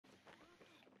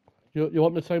You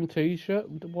want the same T-shirt?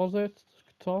 Was it,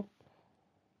 Tom?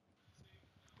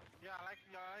 Yeah, I like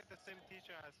the same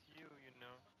teacher as you. You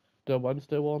know. The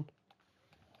Wednesday one.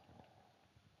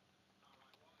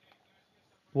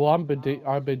 Well, I'm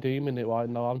redeeming it right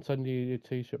now. I'm sending you your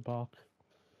T-shirt back.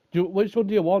 Which one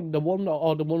do you want? The one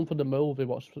or the one for the movie?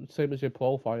 What's the same as your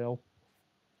profile?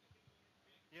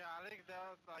 Yeah, I think that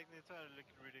like it's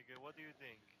looking really good. What do you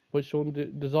think? Which one?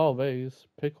 There's all these.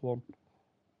 Pick one.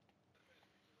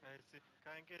 I see.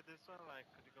 Can I get this one? Like,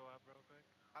 could you go up real quick?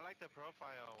 I like the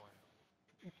profile one.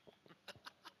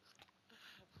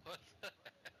 What the heck?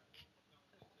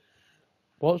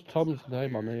 What's This Tom's is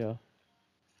name on weird. here?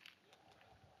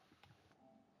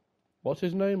 What's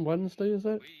his name? Wednesday, is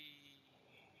it?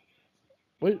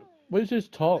 Wait, which is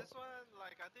Tom? This one,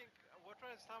 like, I think which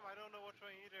one is Tom? I don't know which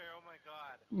one either. Oh my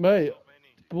god, there's Mate, so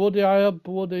many. bloody, I have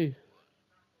bloody.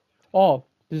 Oh,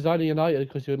 Designer United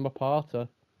because you're in my party. I see.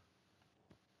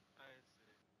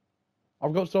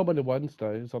 I've got so many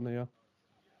Wednesdays on here.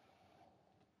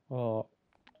 Oh,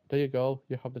 there you go.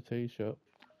 You have the T-shirt.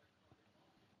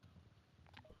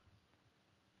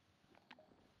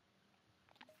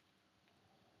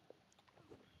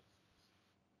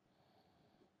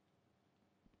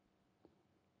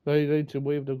 They need to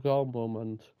leave the ground room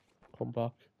and come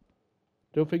back.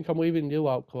 Do you think I'm leaving you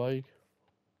out, Craig?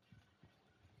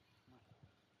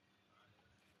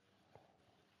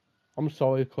 I'm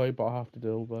sorry, Craig, but I have to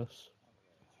do this.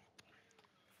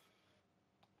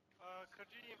 Could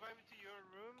you invite me to your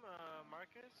room,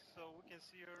 Marcus, so we can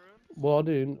see your room? Well, I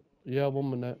didn't. Yeah, 1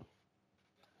 minute. I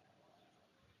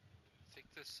think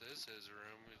this is his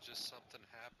room. It's just something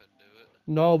happened to it.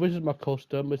 No, this is my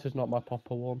custom. This is not my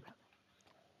proper one.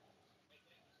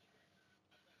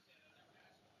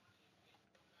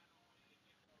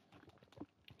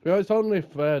 Yeah, it's only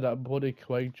fair that bloody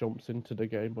Craig jumps into the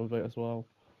game with it as well.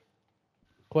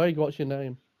 Craig, what's your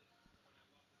name?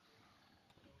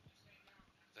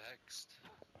 Vexed.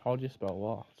 How do you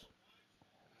spell that?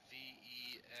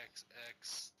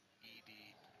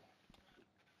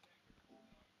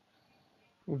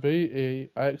 VEXXED.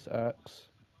 VEXX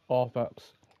or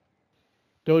Vex.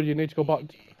 Dude, you need to go back.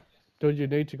 ED. Dude, you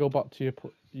need to go back to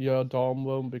your dorm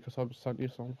room because I've sent you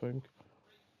something.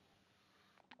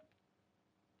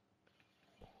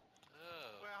 Oh.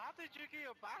 Well, how did you get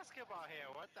your basketball here?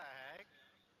 What the heck?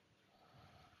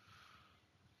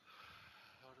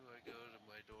 How do I go to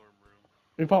my dorm room?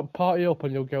 In fact, party up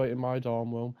and you'll get it in my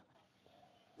dorm room.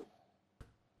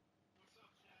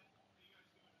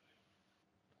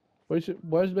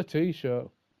 Where's the T-shirt?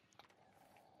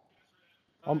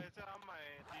 I'm It's on my.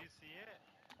 Do you see it?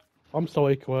 I'm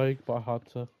sorry, Craig, but I had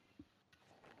to.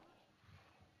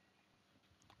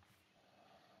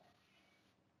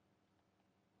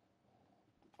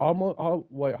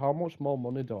 Wait, how much more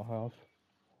money do I have?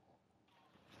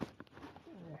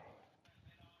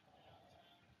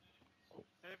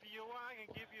 If you want, I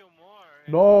can give you more. If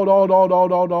you No, no, want. no, no,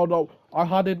 no, no, no. I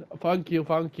had it. Thank you,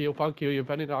 thank you, thank you. You're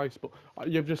very nice, but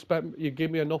you've just spent. You give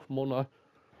me enough money.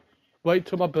 Wait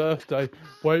till my birthday.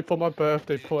 Wait for my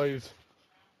birthday, please.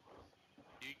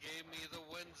 You gave me the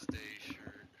Wednesday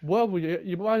shirt. Well,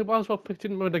 you might as well fit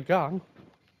in with the gang.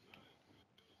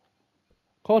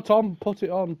 Call Tom, put it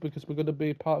on because we're gonna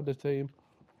be part of the team.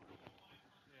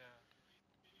 Yeah.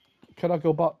 Can I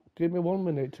go back? Give me 1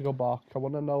 minute to go back. I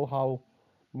want to know how.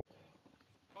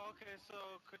 Okay, so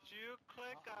could you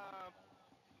click?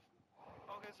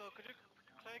 Okay, so could you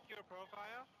click your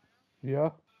profile? Yeah.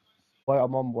 Wait,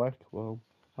 I'm on work. Well,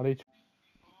 I need.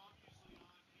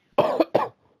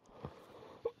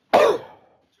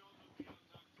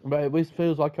 Mate, this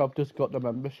feels like I've just got the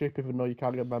membership, even though you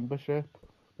can't get membership.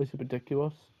 This is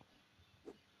ridiculous.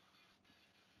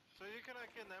 So you can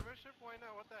get membership? Why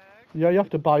not? What the heck? Yeah, you have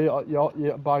to buy it.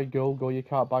 You buy Google. You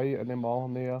can't buy it anymore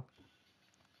on here.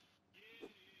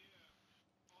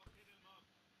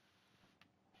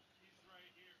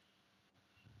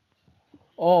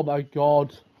 Oh my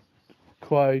God,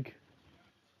 Craig.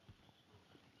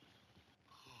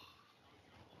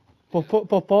 For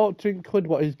 14 quid,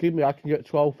 what he's giving me, I can get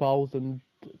 12,000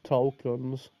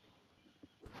 tokens.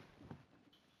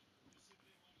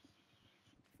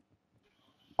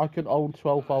 I can own Oh yeah.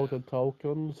 12,000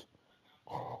 tokens.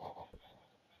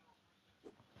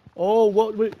 Oh,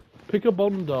 what? Wait, pick a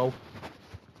bundle.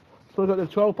 So I got the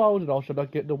 12,000, or should I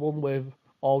get the one with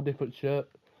all different shit?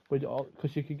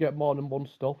 Because you can get more than one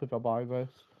stuff if I buy this.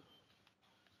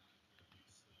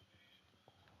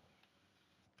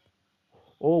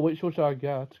 Oh, which one should I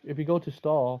get? If you go to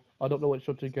store, I don't know which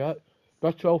one to get.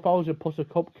 That's 12,000 plus a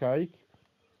cupcake.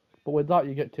 But with that,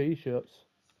 you get t-shirts.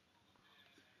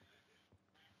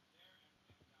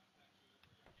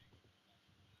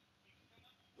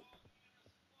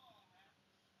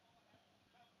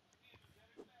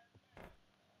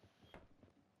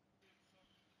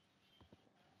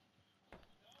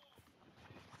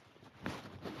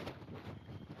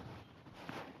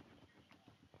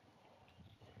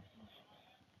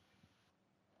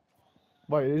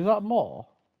 Wait, is that more?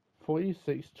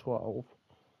 4612.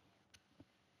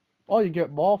 Oh, you get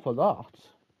more for that.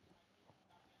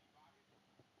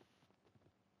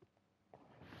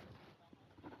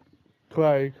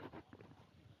 Craig,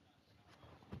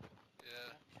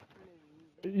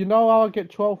 Yeah. you know how I get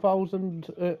 12,000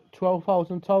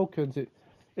 tokens?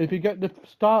 If you get the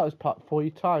starters pack 3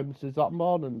 times, is that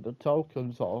more than the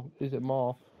tokens or is it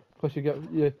more? Because you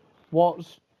get,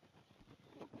 what's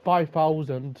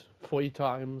 5,000 3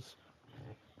 times?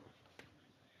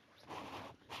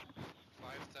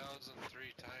 5,000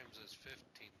 3 times is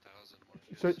 15,000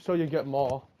 So, Marcus. so you get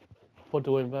more for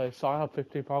doing this. So I have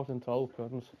 50,000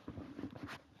 tokens.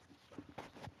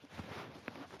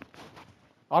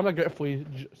 And I get a free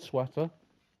sweater.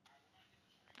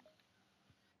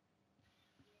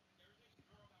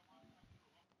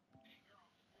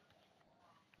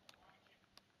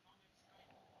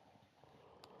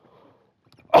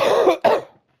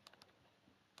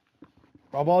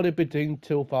 I've already been doing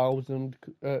 2,000,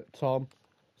 Tom.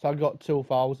 So I got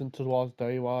 2,000 towards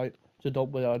daylight. So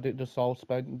don't worry, I didn't just all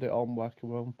spend it on working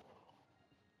room.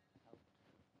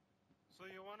 So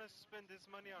you wanna spend this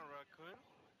money on raccoon?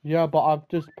 Yeah, but I've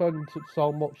just spent it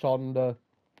so much on the.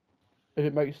 If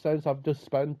it makes sense, I've just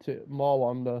spent it more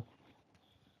on the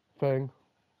thing.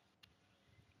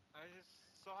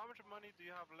 So how much money do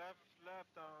you have left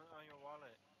on your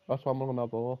wallet? That's why I'm gonna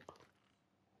have a look.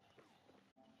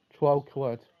 12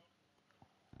 quid.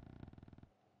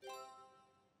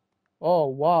 Oh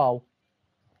wow!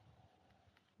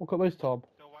 Look at this, Tom.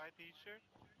 The white T-shirt?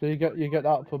 Do you get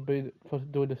that for doing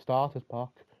the starters pack?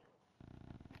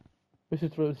 This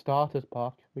is through the starters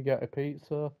pack. We get a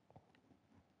pizza.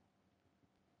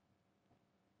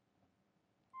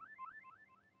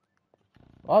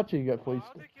 Actually, you get free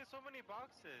How do you get so many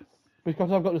boxes?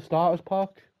 because I've got the starters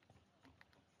pack.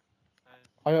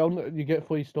 I You get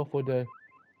free stuff with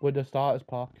the starters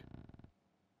pack.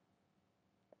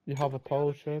 You have a Do you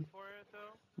have to pay potion. for it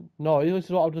though? No, this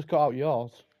is what I've just got out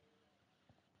yours.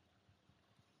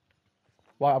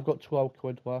 Right, I've got 12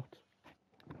 quid left.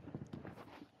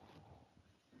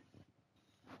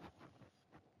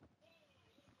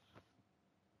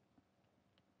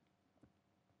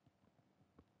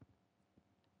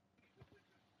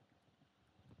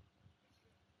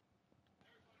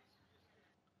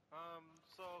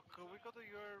 So could we go to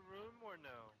your room or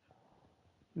no?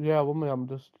 Yeah, one minute, I'm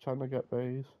just trying to get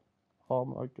these. Oh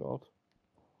my god.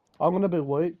 I'm gonna be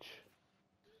rich.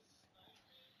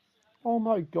 Oh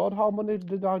my god, how many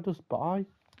did I just buy?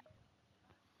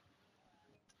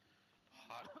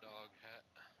 Hot dog hat.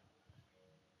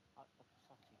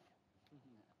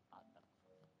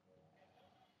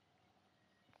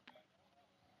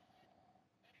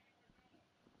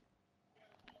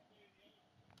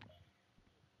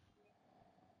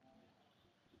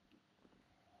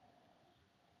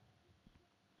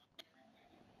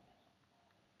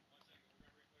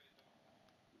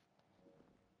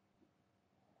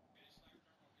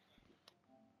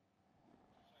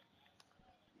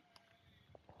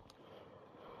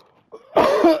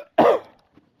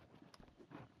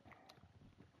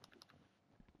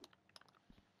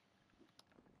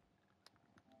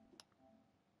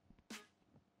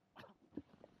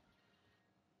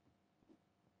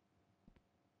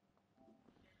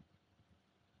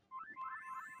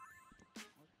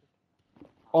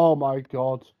 Oh my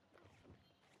god.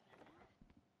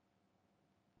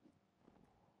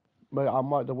 Mate, I'm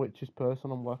like the richest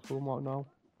person on West Room right now.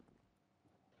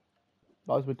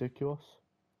 That is ridiculous.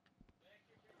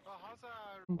 Oh, how's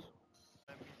that?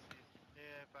 Let me see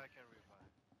if I can revive.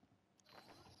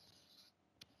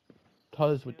 That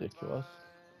is ridiculous.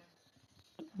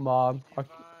 Invite. Man, Invite.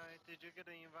 Did you get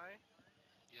an invite?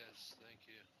 Yes, thank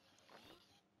you.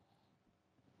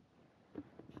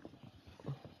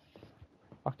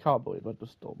 I can't believe I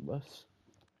just done this.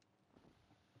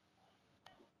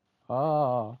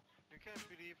 Ah, You can't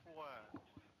believe what?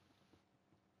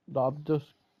 I've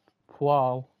just,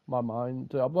 wow, my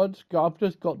mind. I've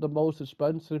just got the most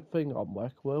expensive thing on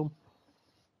West Room.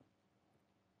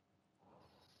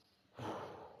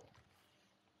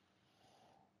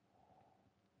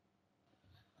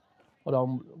 And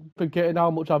I'm forgetting how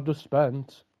much I've just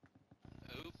spent.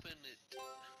 Open it.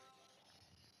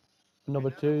 Another Another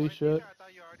white T-shirt? t-shirt. I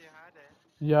thought you already had it.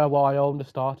 Yeah, well, I own the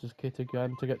starters kit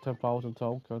again to get 10,000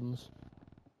 tokens.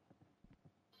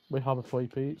 We have a free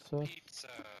pizza. Pizza.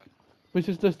 This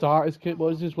is the starters kit, but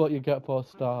this is what you get for a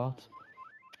start.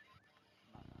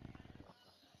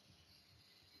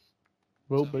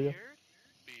 Will Some be. Beard?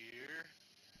 beer.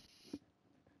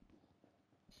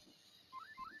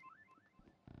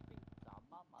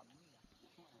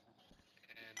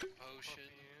 And a potion.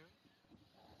 Perfume?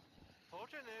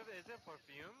 Potion is it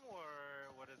perfume or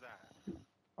what is that?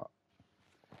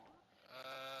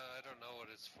 I don't know what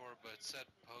it's for, but it said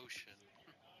potion.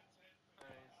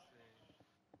 I see.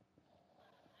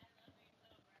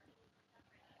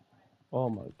 Oh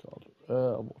my god.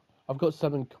 I've got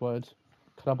 £7.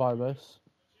 Can I buy this?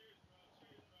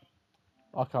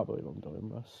 I can't believe I'm doing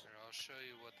this. Here, I'll show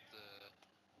you what the.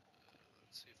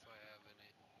 Let's see if I have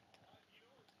any.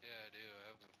 Yeah, I do. I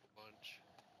have a bunch.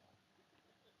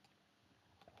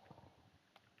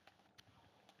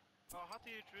 Oh, how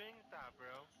do you drink that,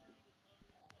 bro?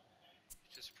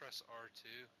 You just press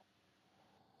R2.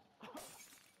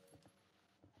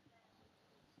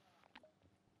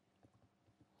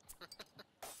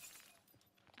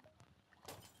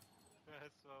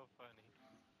 That's so funny.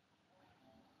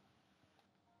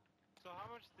 So how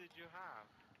much did you have?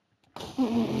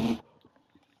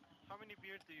 How many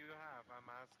beers do you have? I'm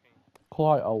asking.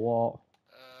 Quite a lot.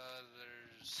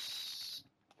 There's.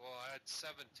 Well, I had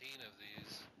 17 of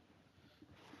these.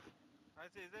 I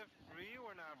say, is it free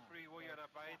or not free? Well, you gotta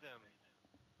buy them.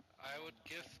 I would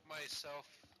gift myself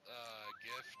a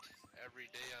gift every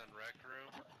day on Rec Room.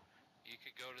 You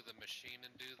could go to the machine and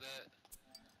do that.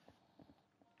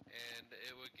 And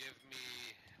it would give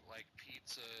me like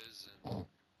pizzas and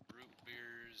root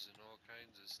beers and all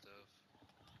kinds of stuff.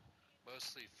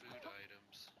 Mostly food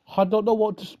items. I don't know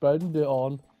what to spend it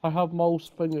on. I have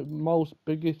most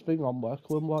biggest thing on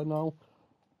Workroom right now.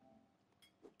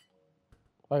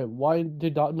 Wait, why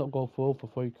did that not go through for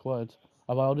 £3?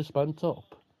 Have I already spent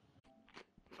up?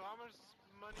 So how much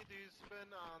money do you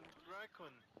spend on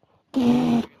Raccoon? Do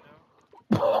you know?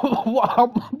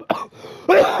 What?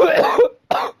 He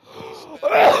spent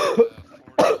like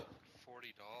 $40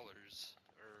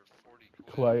 or 40 quid.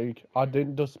 Craig, I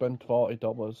didn't just spend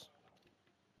 $40.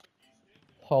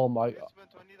 Oh my You spent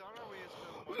 $20 or you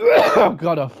spent I'm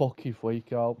gonna fucking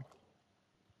freak out.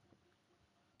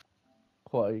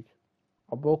 Craig,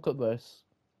 I'm look at this.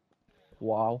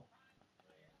 Wow.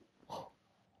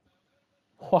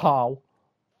 Wow.